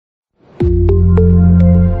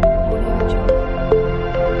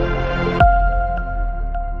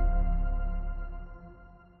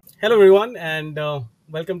Hello, everyone, and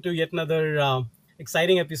welcome to yet another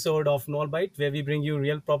exciting episode of Nullbyte, where we bring you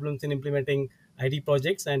real problems in implementing IT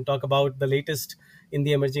projects and talk about the latest in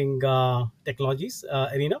the emerging technologies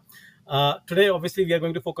arena. Today, obviously, we are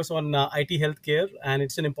going to focus on IT healthcare, and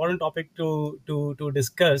it's an important topic to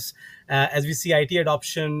discuss as we see IT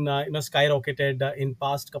adoption, skyrocketed in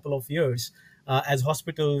past couple of years as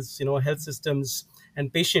hospitals, health systems,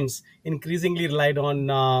 and patients increasingly relied on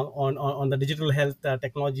the digital health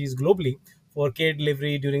technologies globally for care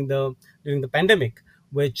delivery during the pandemic,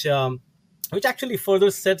 which which actually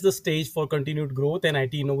further sets the stage for continued growth and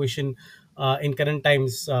IT innovation in current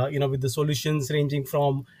times. With the solutions ranging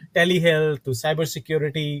from telehealth to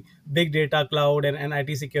cybersecurity, big data, cloud, and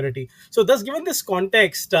IT security. So, thus, given this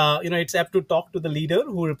context, it's apt to talk to the leader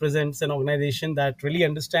who represents an organization that really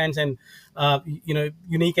understands and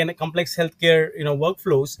unique and complex healthcare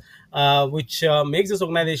workflows, which makes this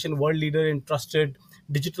organization world leader in trusted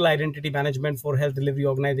digital identity management for health delivery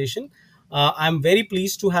organization. I'm very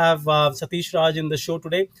pleased to have Satish Raj in the show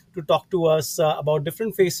today to talk to us about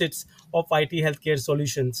different facets of IT healthcare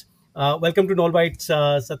solutions. Welcome to Nullbytes,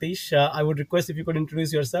 Satish. I would request if you could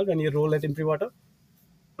introduce yourself and your role at Imprivata.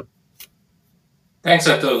 Thanks,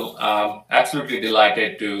 Atul. Absolutely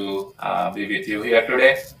delighted to be with you here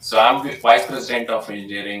today. So I'm the Vice President of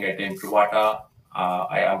Engineering at Imprivata.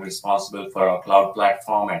 I am responsible for our cloud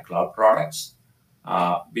platform and cloud products.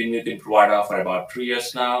 Been with Imprivata for about 3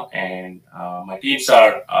 years now, and my teams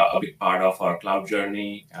are a big part of our cloud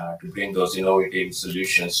journey to bring those innovative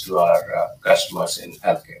solutions to our customers in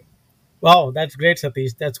healthcare. Wow, that's great,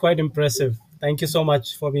 Satish. That's quite impressive. Thank you so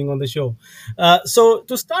much for being on the show. So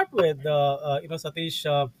to start with, Satish,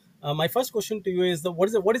 my first question to you is what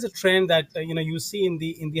is the trend that you see in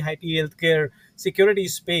the IT healthcare security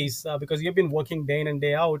space, because you've been working day in and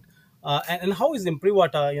day out, and how is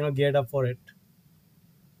Imprivata geared up for it?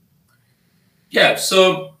 Yeah,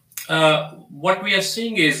 so what we are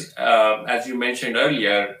seeing is, as you mentioned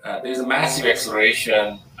earlier, there is a massive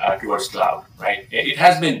acceleration towards cloud, right? It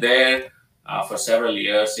has been there for several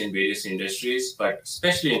years in various industries, but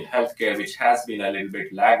especially in healthcare, which has been a little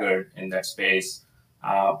bit laggard in that space.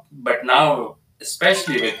 But now,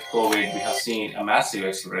 especially with COVID, we have seen a massive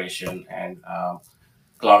acceleration and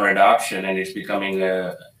cloud adoption, and it's becoming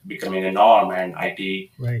a norm. And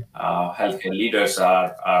IT Right. healthcare leaders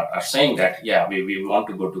are saying that we want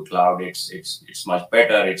to go to cloud. It's much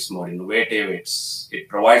better. It's more innovative. It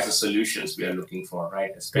provides the solutions we are looking for, right?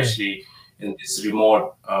 Correct. Especially in this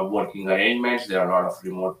remote working arrangements, there are a lot of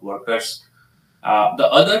remote workers. The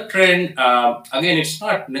other trend, again, it's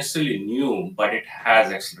not necessarily new, but it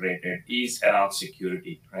has accelerated, is around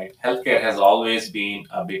security, right? Healthcare has always been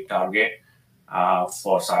a big target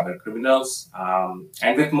for cyber criminals.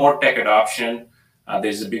 And with more tech adoption,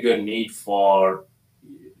 there's a bigger need for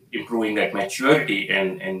improving that maturity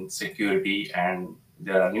in security. And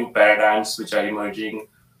there are new paradigms which are emerging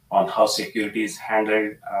on how security is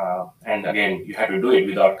handled. And again, you have to do it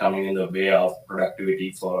without coming in the way of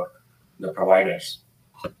productivity for the providers.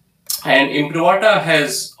 And Imprivata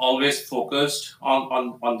has always focused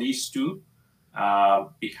on these two. We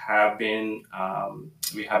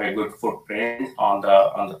have a good footprint on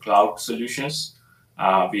the cloud solutions.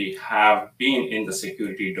 We have been in the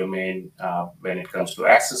security domain when it comes to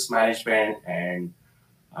access management and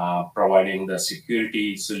providing the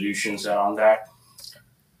security solutions around that.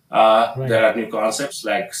 Right. There are new concepts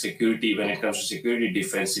like security. When it comes to security,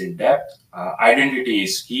 defense in depth, identity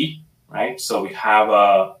is key, right? So we have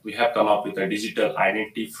come up with a digital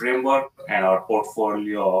identity framework, and our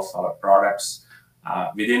portfolio of our products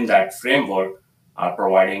within that framework are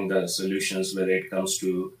providing the solutions, whether it comes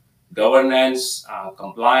to governance,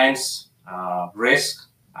 compliance, risk,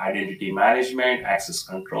 identity management, access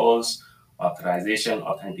controls, authorization,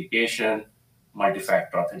 authentication,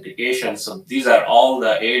 multi-factor authentication. So these are all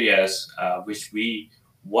the areas which we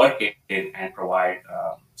work in and provide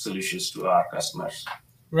solutions to our customers.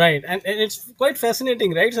 Right, and it's quite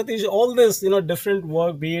fascinating, right, Satish? All this, different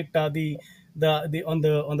work, be it the on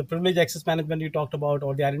the privilege access management you talked about,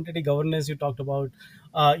 or the identity governance you talked about,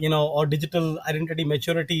 or digital identity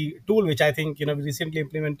maturity tool, which I think we recently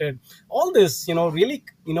implemented. All this, really,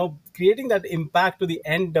 creating that impact to the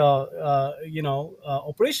end,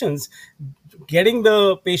 operations, getting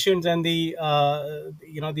the patients and the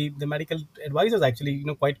medical advisors actually,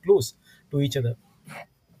 quite close to each other.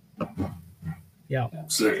 Yeah.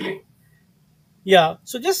 Absolutely. Yeah.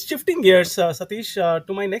 So just shifting gears, Satish,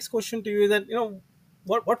 to my next question to you is that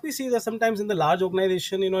what we see is that sometimes in the large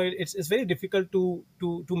organization, it's very difficult to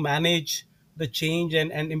manage the change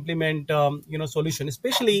and implement solution,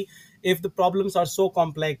 especially if the problems are so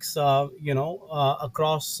complex,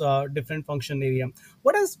 across different function area.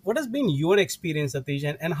 What has been your experience,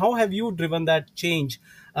 Satish, and how have you driven that change?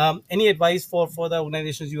 Any advice for the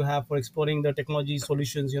organizations you have for exploring the technology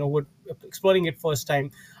solutions, who are exploring it first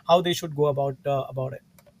time, how they should go about it?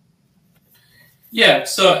 Yeah,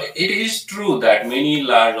 so it is true that many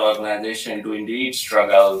large organizations do indeed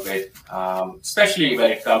struggle with, especially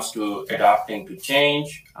when it comes to adapting to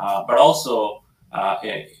change, but also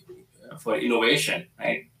for innovation,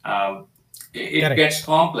 right? It Correct. gets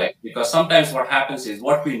complex because sometimes what happens is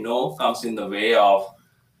what we know comes in the way of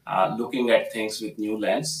looking at things with new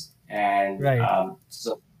lens, and Right.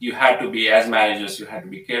 so you had to be, as managers, you had to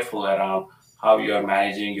be careful around how you are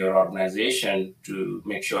managing your organization to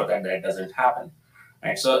make sure that that doesn't happen.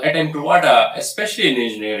 Right. So at Imprivata, especially in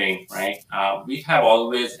engineering, right, we have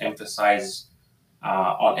always emphasized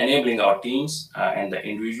on enabling our teams and the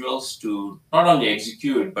individuals to not only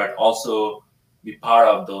execute but also be part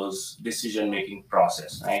of those decision making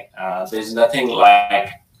process. Right. There's nothing like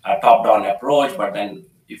a top down approach, but then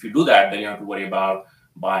if you do that, then you have to worry about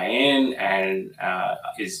buy-in and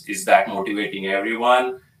is that motivating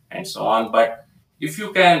everyone and so on. But if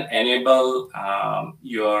you can enable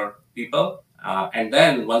your people, and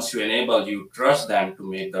then once you enable, you trust them to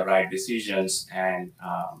make the right decisions and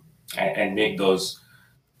make those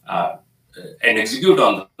uh, and execute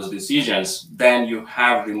on those decisions, then you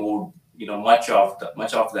have removed much of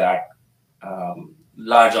that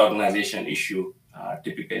large organization issue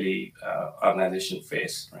typically organization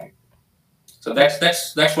face, right? So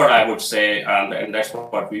that's what I would say, and that's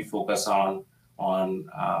what we focus on,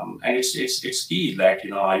 and it's key that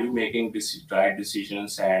are you making this right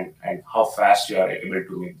decisions, and how fast you are able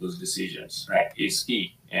to make those decisions, right, is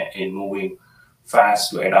key in moving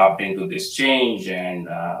fast to adapt into this change and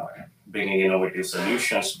bringing innovative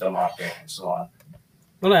solutions to the market and so on.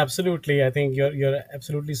 No, no, absolutely. I think you're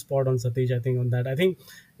absolutely spot on, Satish. I think on that. I think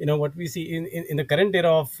what we see in the current era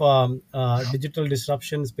of digital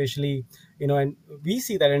disruption, especially and we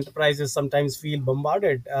see that enterprises sometimes feel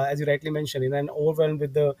bombarded, as you rightly mentioned, and overwhelmed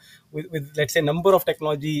with with let's say number of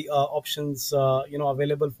technology options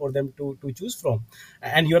available for them to choose from.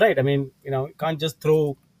 And you're right. I mean, you can't just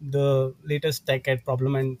throw the latest tech at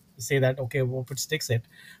problem and say that okay, hope it sticks it.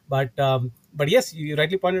 But yes, you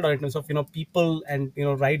rightly pointed out in terms of people and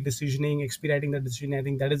right decisioning, expediting the decision. I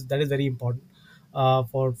think that is very important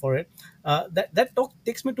for it. That talk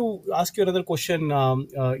takes me to ask you another question.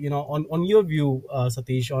 On your view,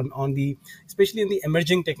 Satish, on the especially in the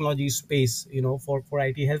emerging technology space, for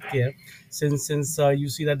IT healthcare, since you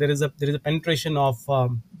see that there is a penetration of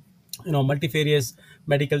multifarious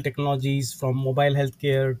medical technologies, from mobile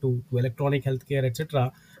healthcare to electronic healthcare,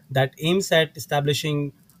 etc., that aims at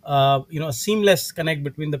establishing a seamless connect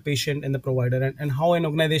between the patient and the provider, and how an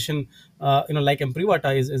organization like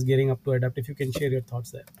Imprivata is gearing up to adapt. If you can share your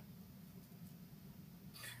thoughts there.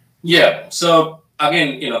 Yeah. So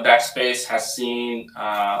again, that space has seen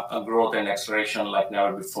a growth and acceleration like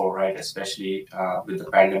never before, right? Especially with the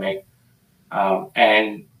pandemic,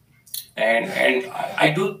 and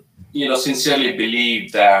I do sincerely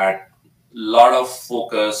believe that a lot of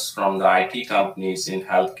focus from the IT companies in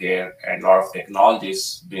healthcare and a lot of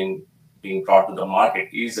technologies being brought to the market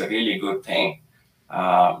is a really good thing.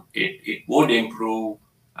 It would improve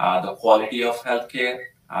the quality of healthcare,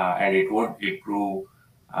 and it would improve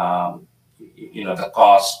um, the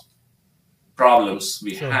cost problems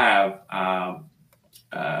we Sure. have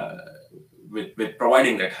uh, with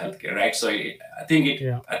providing that healthcare, right? So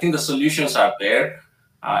Yeah. I think the solutions are there.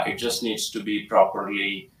 It just needs to be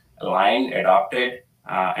properly aligned, adopted,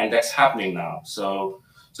 and that's happening now. So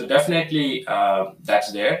definitely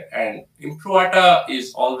that's there. And Imprivata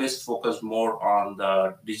is always focused more on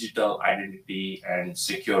the digital identity and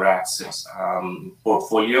secure access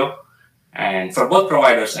portfolio, and for both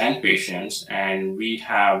providers and patients. And we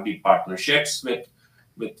have the partnerships with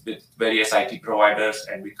various IT providers,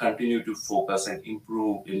 and we continue to focus and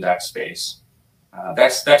improve in that space.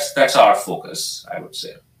 That's our focus, I would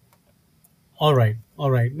say. All right,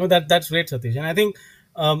 all right. No, that's great, Satish. And I think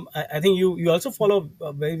I think you also follow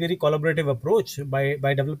a very collaborative approach by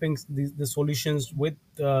developing the solutions with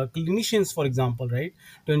clinicians, for example, right,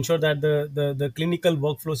 to ensure that the clinical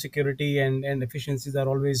workflow security and efficiencies are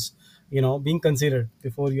always being considered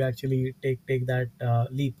before you actually take that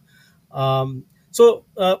leap.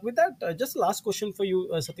 With that, just last question for you,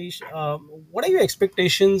 Satish. What are your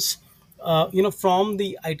expectations, from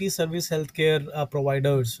the IT service healthcare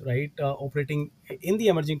providers, right, operating in the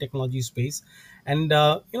emerging technology space, and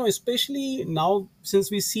especially now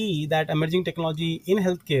since we see that emerging technology in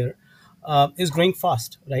healthcare is growing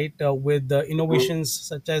fast, right? With Mhm. innovations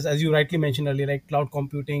such as you rightly mentioned earlier, like cloud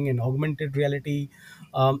computing and augmented reality,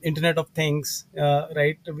 Internet of Things,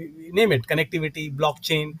 right? We name it, connectivity,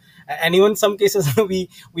 blockchain, and even some cases we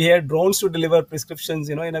hear drones to deliver prescriptions,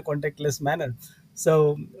 in a contactless manner.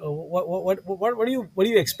 So, what do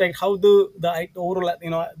you expect? How the overall,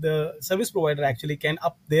 the service provider actually can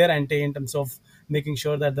up their ante in terms of making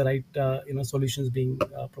sure that the right solutions being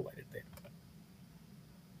provided there.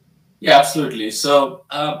 Yeah, absolutely. So,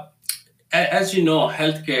 as you know,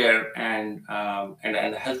 healthcare and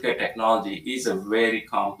healthcare technology is a very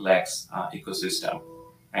complex ecosystem,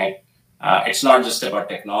 right? It's not just about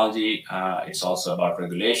technology; it's also about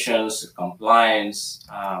regulations, compliance,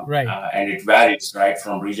 Right. and it varies, right,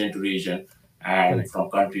 from region to region and Correct. from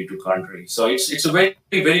country to country. So it's a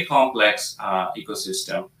very complex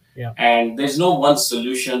ecosystem, Yeah. and there's no one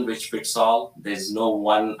solution which fits all. There's no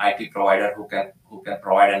one IT provider who can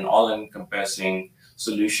provide an all-encompassing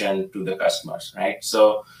solution to the customers, right?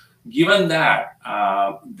 So, given that,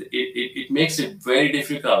 it makes it very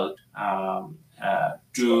difficult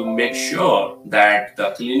to make sure that the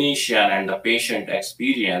clinician and the patient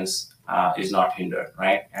experience is not hindered,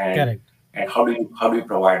 right? Correct. And how do you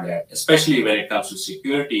provide that, especially when it comes to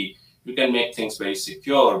security? You can make things very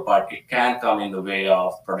secure, but it can come in the way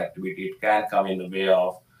of productivity. It can come in the way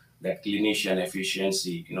of that clinician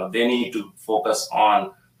efficiency. They need to focus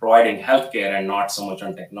on providing healthcare and not so much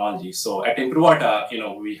on technology. So at Imprivata,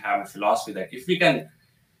 we have a philosophy that if we can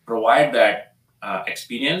provide that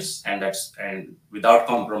experience and without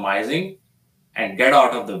compromising and get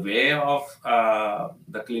out of the way of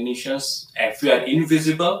the clinicians, if we are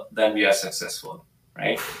invisible, then we are successful,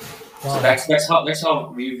 right? So Wow. that's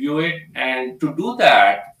how we view it. And to do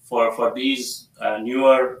that for these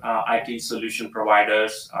newer IT solution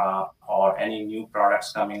providers or any new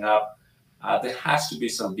products coming up, there has to be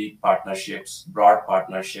some big partnerships, broad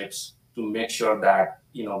partnerships, to make sure that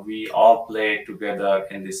we all play together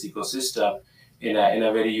in this ecosystem in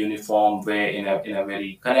a very uniform way, in a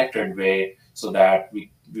very connected way, so that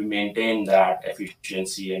we maintain that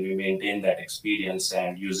efficiency and we maintain that experience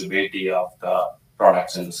and usability of the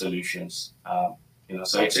products and the solutions.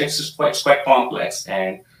 So it's quite complex,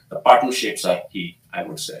 and the partnerships are key, I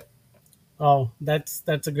would say. Oh, that's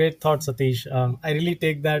a great thought, Satish. I really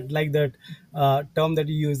take that, like that term that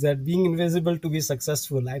you use, that being invisible to be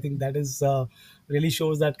successful. I think that is really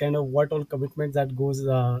shows that kind of what all commitment that goes,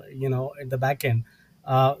 at the back end.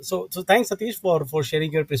 So thanks, Satish, for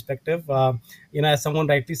sharing your perspective. As someone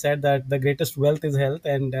rightly said, that the greatest wealth is health,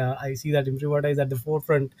 and I see that Imprivata is at the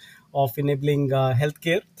forefront of enabling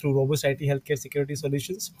healthcare through robust IT healthcare security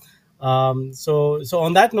solutions. So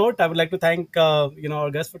on that note, I would like to thank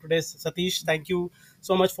our guest for today, Satish. Thank you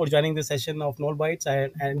so much for joining this session of Null Bytes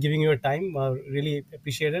and giving your time. Really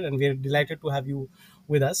appreciate it, and we're delighted to have you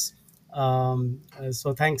with us.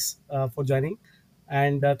 So thanks for joining,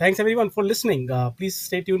 and thanks everyone for listening. Please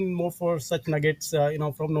stay tuned more for such nuggets,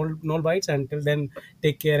 from Null Bytes. Until then,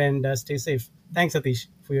 take care and stay safe. Thanks, Satish,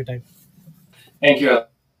 for your time. Thank you,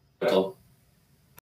 Atul.